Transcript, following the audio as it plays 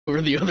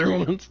over the other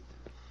ones.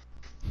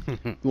 You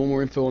want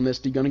more info on this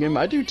SD gun game?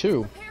 I do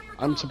too.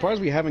 I'm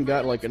surprised we haven't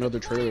got like another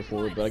trailer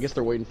for it, but I guess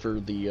they're waiting for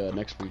the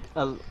next week.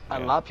 A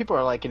lot of people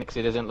are liking it because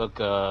it doesn't look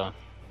like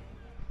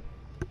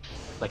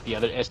the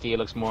other SD. It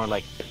looks more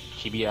like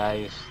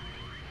GBI's.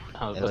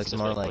 It looks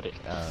more like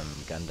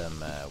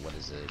Gundam. What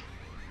is it?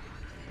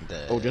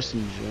 The just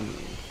in general.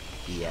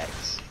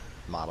 EX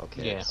model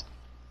kits.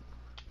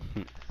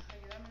 Yeah.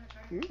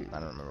 I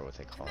don't remember what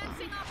they call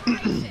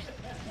them.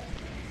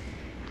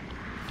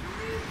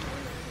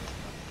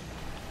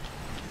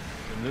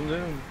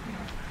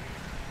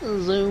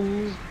 Zoom.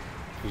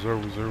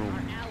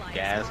 Zoom.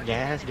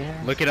 Gas.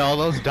 Look at all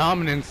those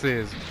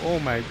dominances. Oh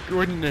my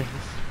goodness.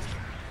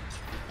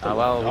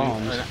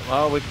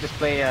 Well, we can just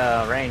play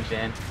range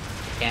then.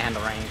 Can't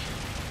handle range.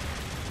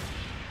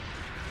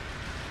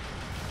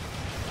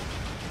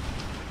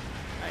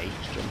 Nice.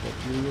 Jump up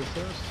here real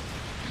fast.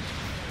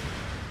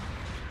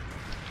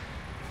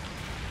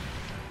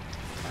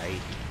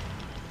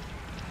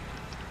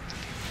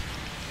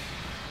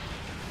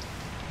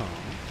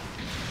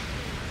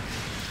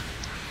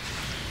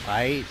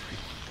 Right.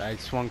 I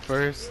swung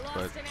first,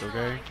 but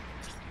okay.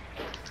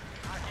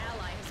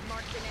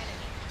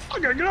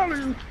 Okay, got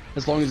him.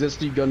 As long as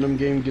SD Gundam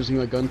game gives me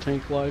a gun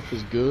tank life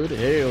is good.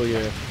 Hell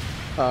yeah.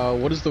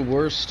 What is the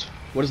worst?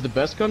 What is the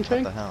best gun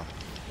tank? What the hell?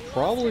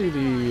 Probably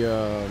the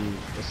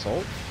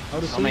assault.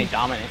 So many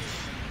dominance.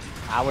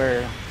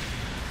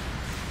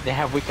 They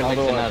have weaker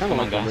links than us. Come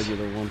on, guys.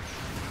 Regular one.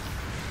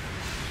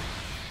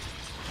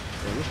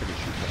 I wish I could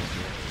shoot past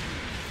it.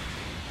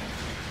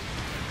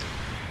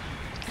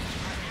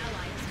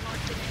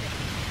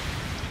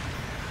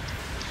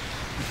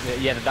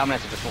 Yeah, the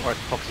dominance is just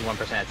focusing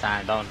 1% at a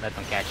time. Don't let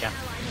them catch you.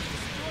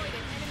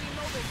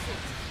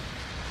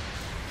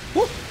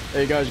 Woo!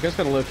 Hey guys, you guys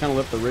kind of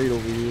left the raid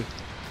over here.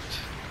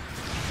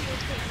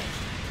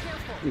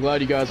 I'm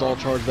glad you guys all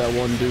charged that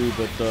one dude,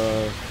 but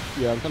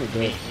yeah, I'm kind of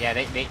dead. Yeah,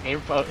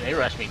 they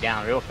rushed me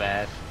down real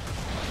fast.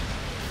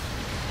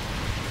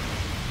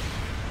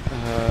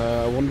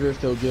 I wonder if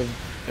they'll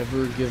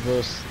ever give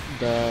us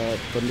that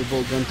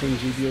Thunderbolt Gunting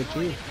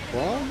GBO2.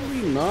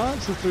 Probably not,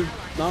 since they're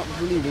not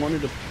really wanting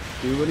to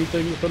do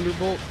anything with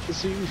Thunderbolt, it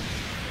seems.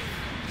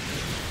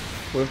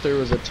 What if there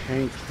was a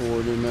tank for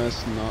an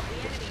MS, not...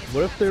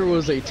 What if there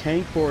was a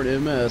tank for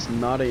an MS,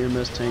 not a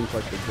MS tank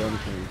like the gun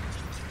tank?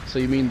 So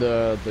you mean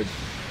the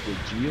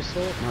G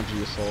Assault? Not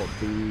G Assault,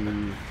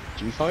 the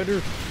G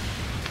Fighter?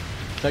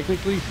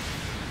 Technically?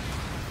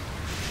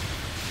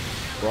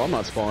 Bro, I'm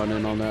not spawning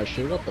in on that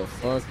shit. What the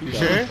fuck? You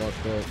sure?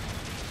 Fucked up.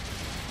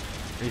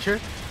 Are you sure?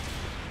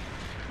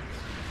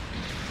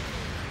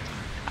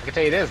 I can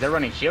tell you this, they're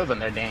running shields on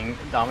their dang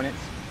dominance.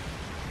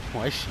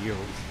 Why shields?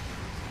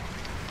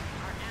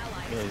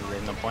 Because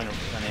there's no point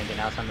of running anything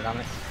else on the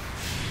dominance.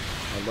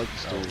 I'd like to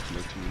stay with my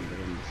team, but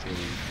I'm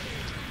feeling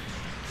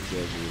you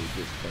guys are really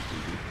good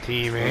fucking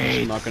teammates.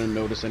 I'm not gonna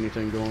notice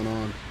anything going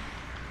on.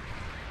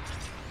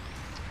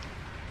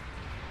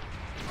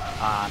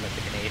 Ah, missed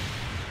a grenade.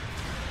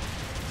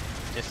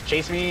 Just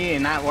chase me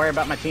and not worry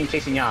about my team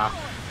chasing y'all.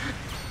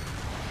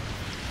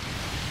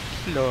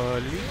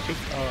 Slowly.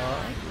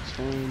 It's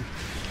fine.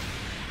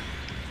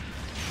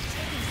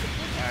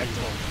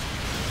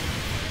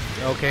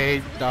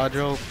 Okay,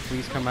 Dodro,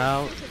 please come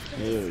out.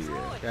 Hell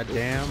yeah. God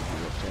damn.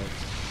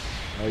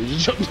 Oh, you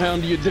just jumped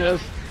down to your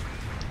death.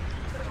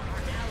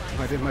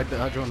 Why did my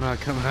Dodro not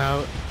come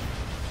out?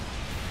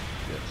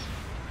 Yes.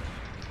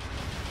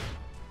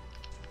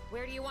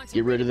 Where do you want to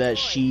Get rid of that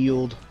redeploy?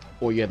 shield,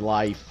 or you had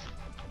life.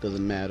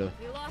 Doesn't matter.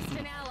 We lost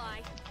an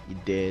ally. You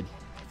dead.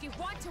 If you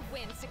want to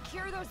win,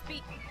 secure those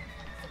beacons.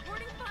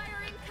 Supporting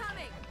fire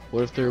incoming.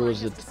 What if there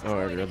was a... Ally has Oh,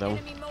 I destroyed got that an one.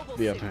 enemy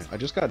mobile Yeah, suit. I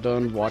just got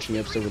done watching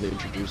the episode where they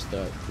introduced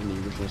that in the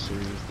original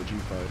series, the G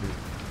Fighter.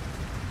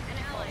 An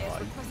ally is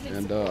requesting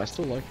And support. I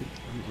still like it.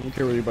 I don't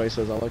care what anybody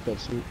says, I like that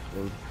suit.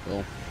 Or,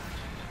 well,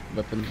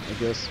 weapon, I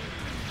guess.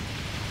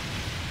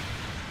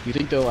 You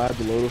think they'll add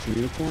the Loto from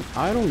Unicorn?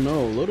 I don't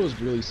know. Loto's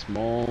really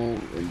small.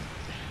 And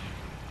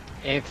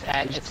It's it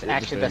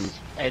actually depends.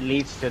 it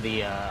leads to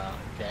the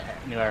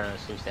newer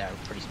suits that are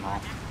pretty small.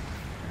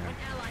 An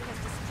ally has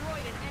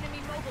destroyed an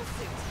enemy mobile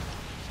suit.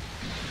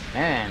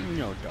 Man,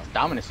 No, dumb.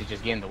 dominance is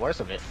just getting the worst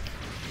of it.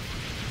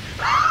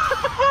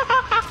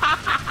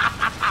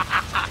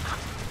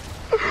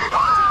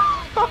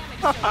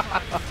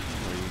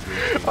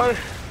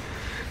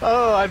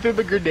 Oh, I threw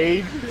the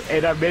grenade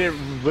and I made it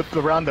whip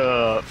around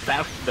the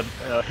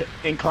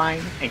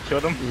incline and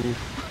killed him.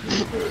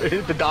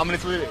 The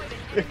dominance with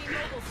it.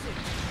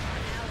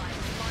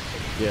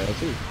 Yeah,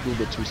 it's a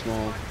little bit too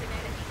small.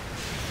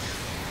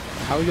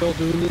 How y'all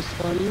doing this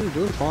fine? You're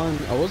doing fine.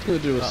 I was gonna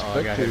do a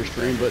spectator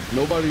stream, but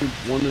nobody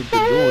wanted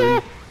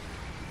to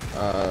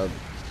join.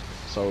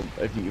 So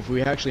if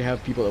we actually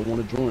have people that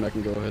want to join, I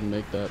can go ahead and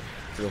make that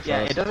real fast.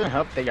 Yeah, it doesn't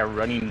help that you're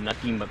running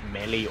nothing but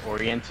melee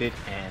oriented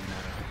and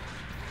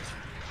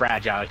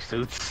fragile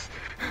suits.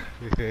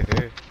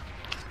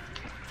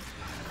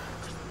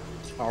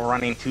 Or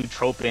running 2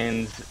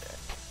 Tropins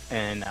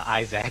and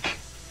Isaac.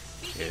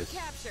 Beacon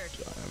captured.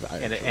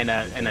 And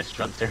a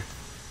Structor.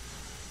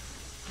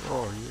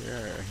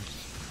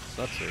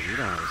 Stutzer, you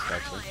don't have a Ally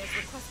Stutzer. is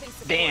requesting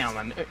support. Damn,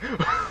 I'm...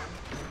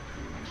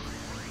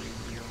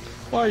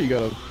 Why you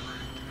gotta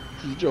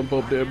just jump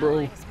up there, bro?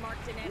 Ally has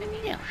marked an enemy.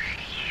 We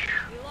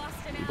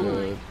lost an ally.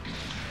 Good.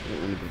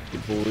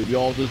 Get forward. We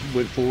all just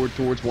went forward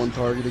towards one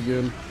target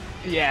again.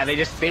 Yeah,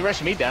 they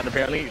rushed me down.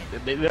 Apparently,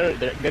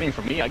 they're getting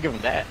for me. I give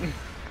them that.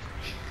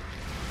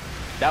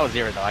 That was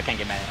 0 though. I can't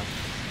get mad at them.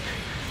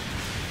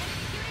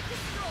 Unit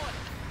destroyed.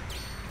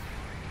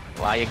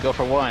 Well, you go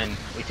for one.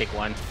 We take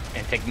one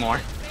and take more.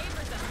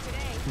 Favors us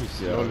today.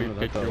 Slowly I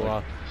pick thought you I'd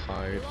up. We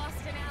hide.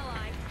 lost an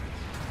ally.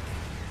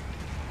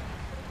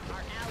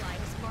 Our ally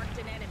has marked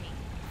an enemy.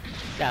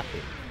 Stop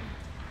it.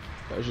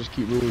 Guys, just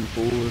keep moving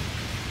forward.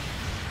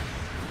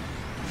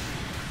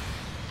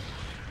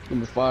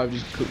 Number 5,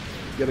 just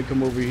gotta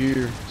come over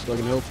here so I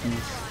can help you.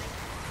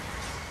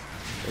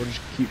 Or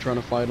just keep trying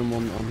to fight him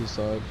on his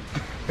side.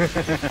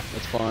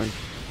 That's fine.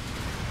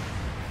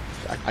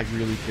 I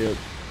really can't,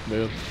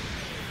 man.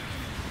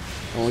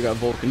 I only got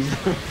Vulcans.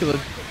 Taken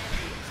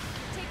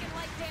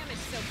light damage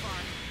so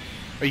far.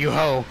 Are you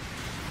hoe?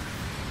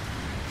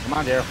 Come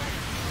on, Daryl.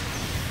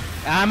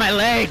 Ah, my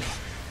legs!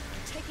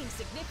 Taking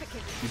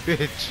significant. You bitch.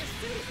 The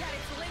suit is at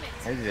its limit.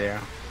 Hey,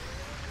 Daryl.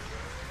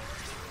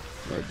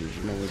 Alright, dude,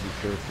 you know what? Be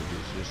careful.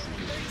 Just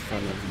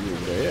kind of you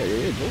over there.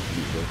 Yeah, both of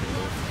you broken.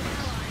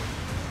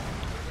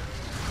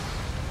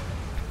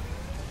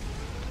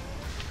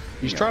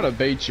 He's trying to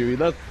bait you.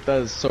 That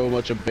is so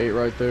much a bait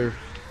right there.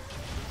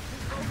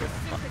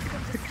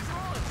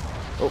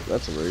 Oh,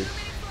 that's a raid.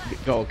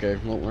 Oh, okay.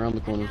 Well, around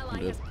the corner. I'm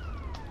dead.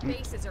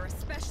 Bases are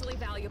especially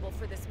valuable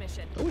for this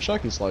mission. I wish I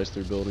can slice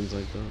through buildings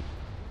like that.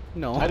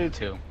 No. I do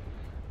too.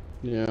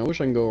 Yeah, I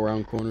wish I can go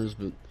around corners,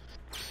 but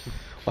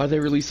why they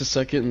release the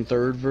second and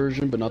third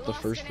version, but not the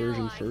first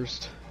version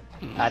first?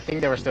 I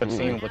think they were still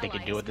seeing what they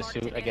could do with the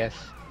suit. I guess.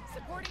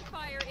 Supporting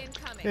fire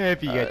incoming.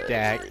 If you get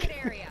that. Target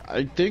area.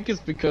 I think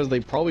it's because they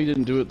probably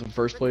didn't do it in the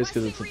first place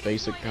because it's a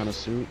basic kind of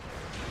suit.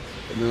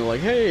 And they're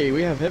like, hey,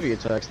 we have heavy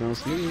attacks now,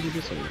 so maybe we can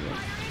do something with that.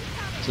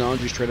 So now I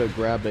just straight up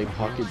grabbed a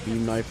pocket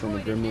beam knife from a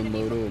Gremlin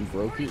Loto and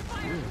broke it.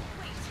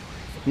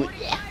 Yeah. Supporting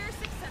fire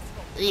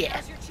successful. Yeah.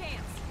 Now's your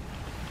chance.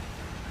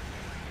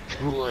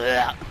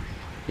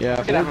 Yeah, Look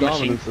at full that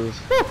machine. dominance is.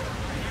 Ally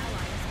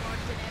has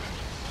marked an enemy.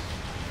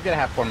 I gotta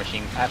have 4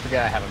 machines. I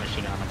forgot I have a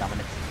machine on my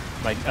dominance.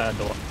 My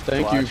door.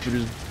 Thank you for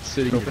just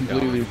sitting Open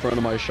completely down. in front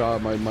of my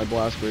shot, my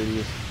blast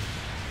radius.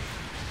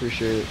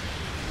 Appreciate it.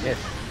 Yes.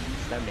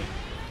 Stun me.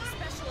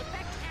 Special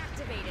effect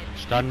activated.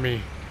 Stun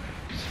me.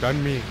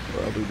 Stun me.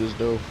 Probably this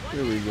dough.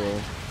 Here we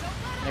go.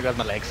 There goes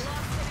my legs.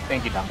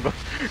 Thank you, Dongo.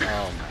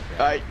 Oh my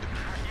god.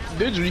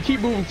 Digital, you keep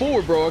moving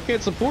forward, bro. I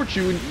can't support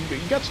you, and you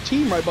got your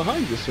team right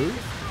behind you, sir. You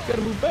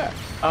gotta move back.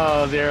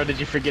 Oh, Zero, did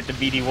you forget the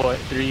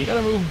BD-3? You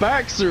gotta move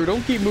back, sir.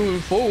 Don't keep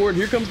moving forward.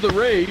 Here comes the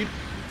raid.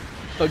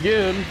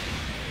 Again.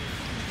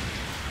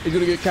 He's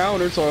gonna get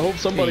countered, so I hope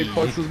somebody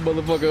fucks this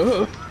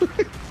motherfucker up. We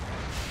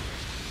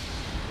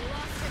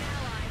lost an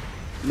ally.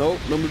 Nope,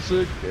 number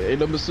 6. Hey,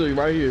 number 6,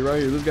 right here,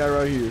 this guy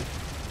right here.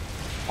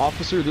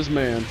 Officer, this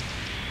man.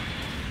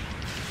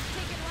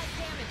 Taken light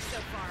damage so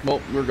far.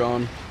 Well, we're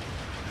gone. An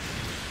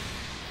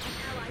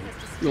ally has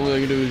The destroyed. only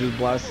thing I can do is just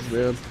blast this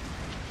man.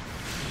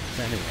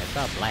 Anyway, I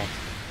saw black.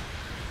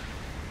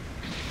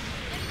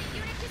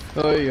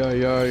 Ay,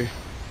 ay, ay.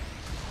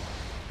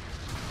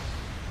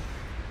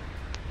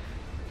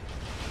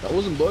 That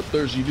wasn't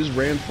bloodthirst, you just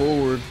ran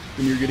forward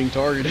when you're getting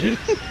targeted.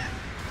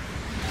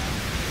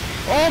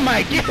 Oh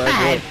my Back god! up.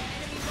 Enemy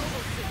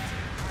mobile suit.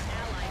 Our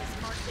ally has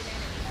marked an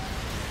enemy.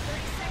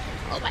 30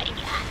 seconds. Oh my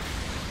god.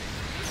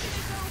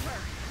 Mission is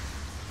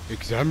over.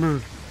 Examine.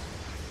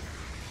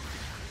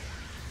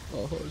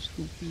 Oh,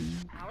 stupid.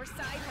 Our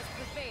side has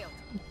prevailed.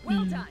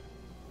 Well done.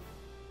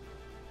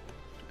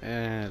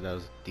 That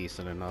was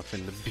decent enough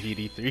in the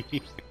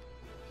BD3.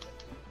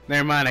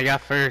 Never mind, I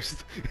got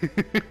first.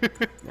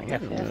 I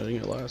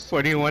think it lasts.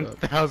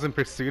 41,000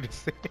 pursuit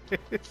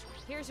assists.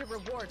 Here's your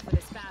reward for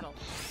this battle.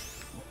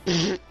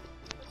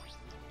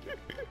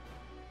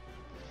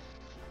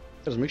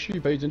 Guys, make sure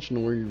you pay attention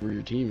to where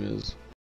your team is.